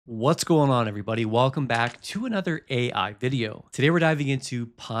What's going on, everybody? Welcome back to another AI video. Today, we're diving into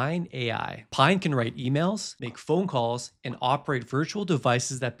Pine AI. Pine can write emails, make phone calls, and operate virtual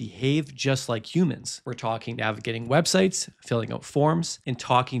devices that behave just like humans. We're talking navigating websites, filling out forms, and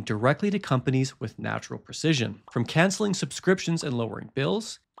talking directly to companies with natural precision. From canceling subscriptions and lowering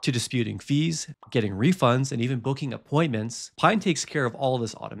bills, to disputing fees, getting refunds, and even booking appointments, Pine takes care of all of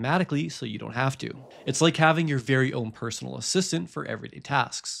this automatically so you don't have to. It's like having your very own personal assistant for everyday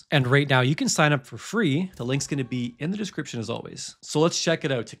tasks. And right now you can sign up for free. The link's gonna be in the description as always. So let's check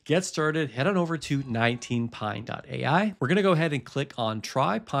it out. To get started, head on over to 19pine.ai. We're gonna go ahead and click on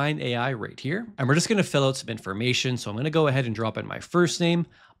Try Pine AI right here. And we're just gonna fill out some information. So I'm gonna go ahead and drop in my first name,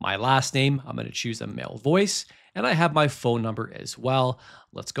 my last name. I'm gonna choose a male voice, and I have my phone number as well.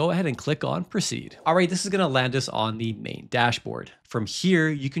 Let's go ahead and click on proceed. All right, this is gonna land us on the main dashboard. From here,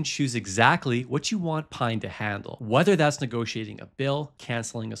 you can choose exactly what you want Pine to handle, whether that's negotiating a bill,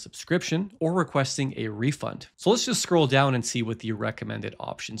 canceling a subscription, or requesting a refund. So let's just scroll down and see what the recommended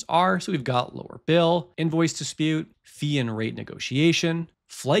options are. So we've got lower bill, invoice dispute, fee and rate negotiation,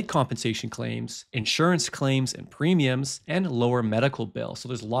 flight compensation claims, insurance claims and premiums, and lower medical bill. So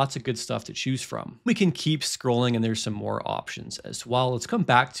there's lots of good stuff to choose from. We can keep scrolling and there's some more options as well. Let's come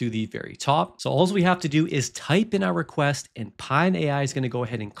back to the very top. So all we have to do is type in our request, and Pine AI is going to go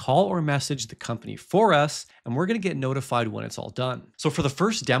ahead and call or message the company for us, and we're going to get notified when it's all done. So for the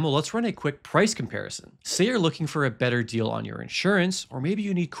first demo, let's run a quick price comparison. Say you're looking for a better deal on your insurance, or maybe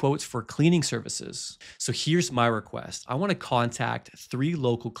you need quotes for cleaning services. So here's my request. I want to contact 3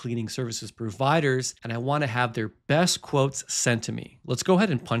 local cleaning services providers, and I want to have their best quotes sent to me. Let's go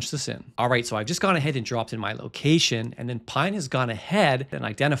ahead and punch this in. All right, so I've just gone ahead and dropped in my location, and then Pine has gone ahead and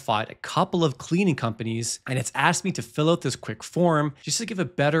identified a couple of cleaning companies, and it's asked me to fill out this quick form just to give a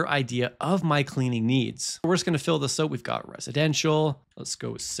better idea of my cleaning needs. We're just going to fill this out. We've got residential. Let's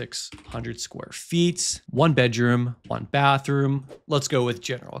go with 600 square feet, 1 bedroom, 1 bathroom. Let's go with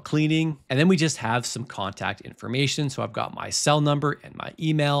general cleaning. And then we just have some contact information. So I've got my cell number and my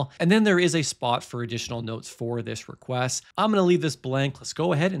email. And then there is a spot for additional notes for this request. I'm going to leave this blank. Let's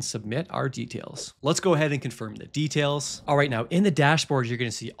go ahead and submit our details. Let's go ahead and confirm the details. All right, now in the dashboard, you're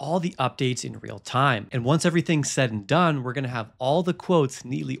going to see all the updates in real time. And once everything's said and done, we're going to have all the quotes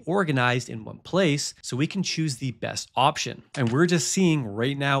neatly organized in one place so we can choose the best option. And we're just seeing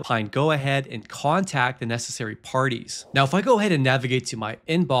right now Pine go ahead and contact the necessary parties. Now, if I go ahead and navigate to my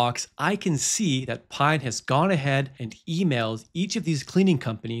inbox, I can see that Pine has gone ahead and emailed each of these cleaning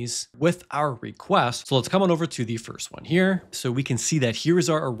companies with our request. So let's come on over to the first one here. So we can see that here is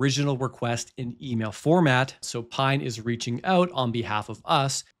our original request in email format. So Pine is reaching out on behalf of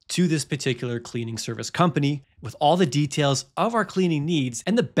us to this particular cleaning service company with all the details of our cleaning needs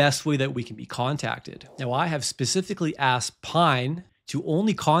and the best way that we can be contacted. Now, I have specifically asked Pine to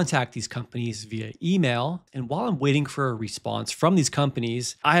only contact these companies via email. And while I'm waiting for a response from these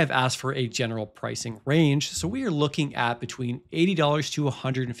companies, I have asked for a general pricing range. So we are looking at between $80 to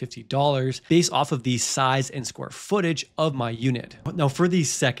 $150 based off of the size and square footage of my unit. Now for the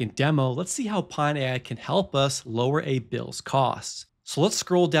second demo, let's see how Pine AI can help us lower a bill's costs. So let's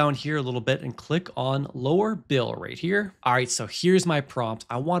scroll down here a little bit and click on lower bill right here. All right, so here's my prompt.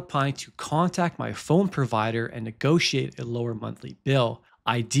 I want Pine to contact my phone provider and negotiate a lower monthly bill,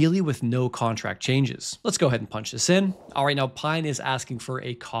 ideally with no contract changes. Let's go ahead and punch this in. All right, now Pine is asking for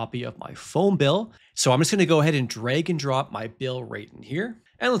a copy of my phone bill. So I'm just gonna go ahead and drag and drop my bill right in here.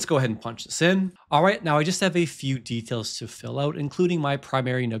 And let's go ahead and punch this in. All right, now I just have a few details to fill out, including my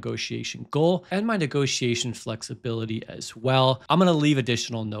primary negotiation goal and my negotiation flexibility as well. I'm gonna leave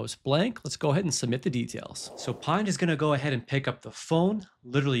additional notes blank. Let's go ahead and submit the details. So Pine is gonna go ahead and pick up the phone,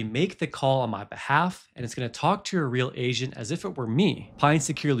 literally make the call on my behalf, and it's gonna talk to a real agent as if it were me. Pine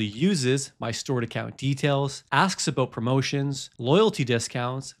securely uses my stored account details, asks about promotions, loyalty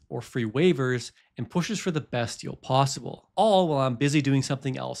discounts, or free waivers, and pushes for the best deal possible, all while I'm busy doing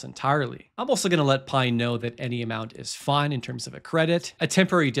something else entirely. I'm also gonna let Pine know that any amount is fine in terms of a credit. A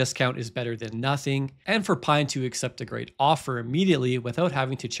temporary discount is better than nothing, and for Pine to accept a great offer immediately without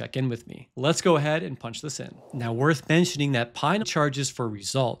having to check in with me. Let's go ahead and punch this in. Now, worth mentioning that Pine charges for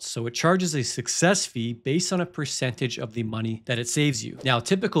results, so it charges a success fee based on a percentage of the money that it saves you. Now,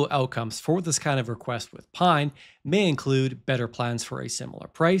 typical outcomes for this kind of request with Pine may include better plans for a similar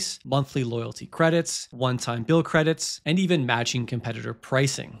price, monthly loyalty credits, one-time bill credits, and even matching competitor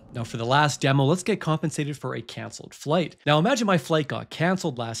pricing. Now for the last demo, let's get compensated for a canceled flight. Now imagine my flight got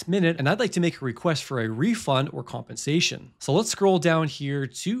canceled last minute and I'd like to make a request for a refund or compensation. So let's scroll down here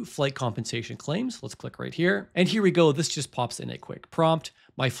to flight compensation claims. Let's click right here. And here we go. This just pops in a quick prompt.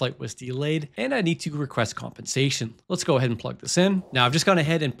 my flight was delayed, and I need to request compensation. Let's go ahead and plug this in. Now I've just gone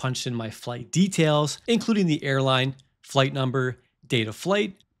ahead and punched in my flight details, including the airline, flight number, date of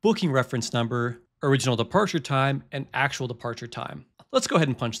flight, booking reference number, original departure time, and actual departure time. Let's go ahead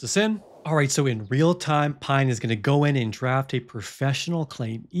and punch this in. All right, so in real time, Pine is going to go in and draft a professional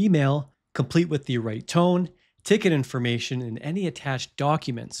claim email, complete with the right tone, ticket information, and any attached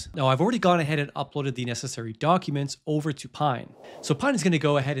documents. Now, I've already gone ahead and uploaded the necessary documents over to Pine. So Pine is going to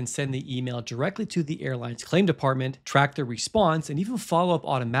go ahead and send the email directly to the airline's claim department, track their response, and even follow up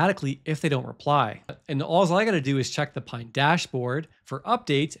automatically if they don't reply. And all I got to do is check the Pine dashboard for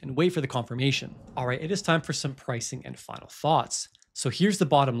updates and wait for the confirmation. All right, it is time for some pricing and final thoughts. So here's the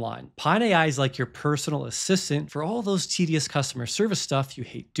bottom line. Pine AI is like your personal assistant for all those tedious customer service stuff you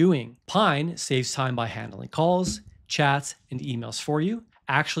hate doing. Pine saves time by handling calls, chats, and emails for you,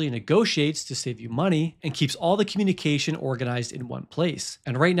 actually negotiates to save you money, and keeps all the communication organized in one place.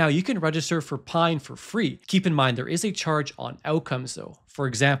 And right now you can register for Pine for free. Keep in mind there is a charge on outcomes though. For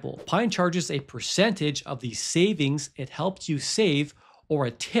example, Pine charges a percentage of the savings it helped you save or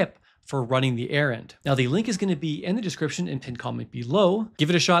a tip for running the errand. Now the link is going to be in the description and pinned comment below. Give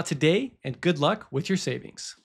it a shot today and good luck with your savings.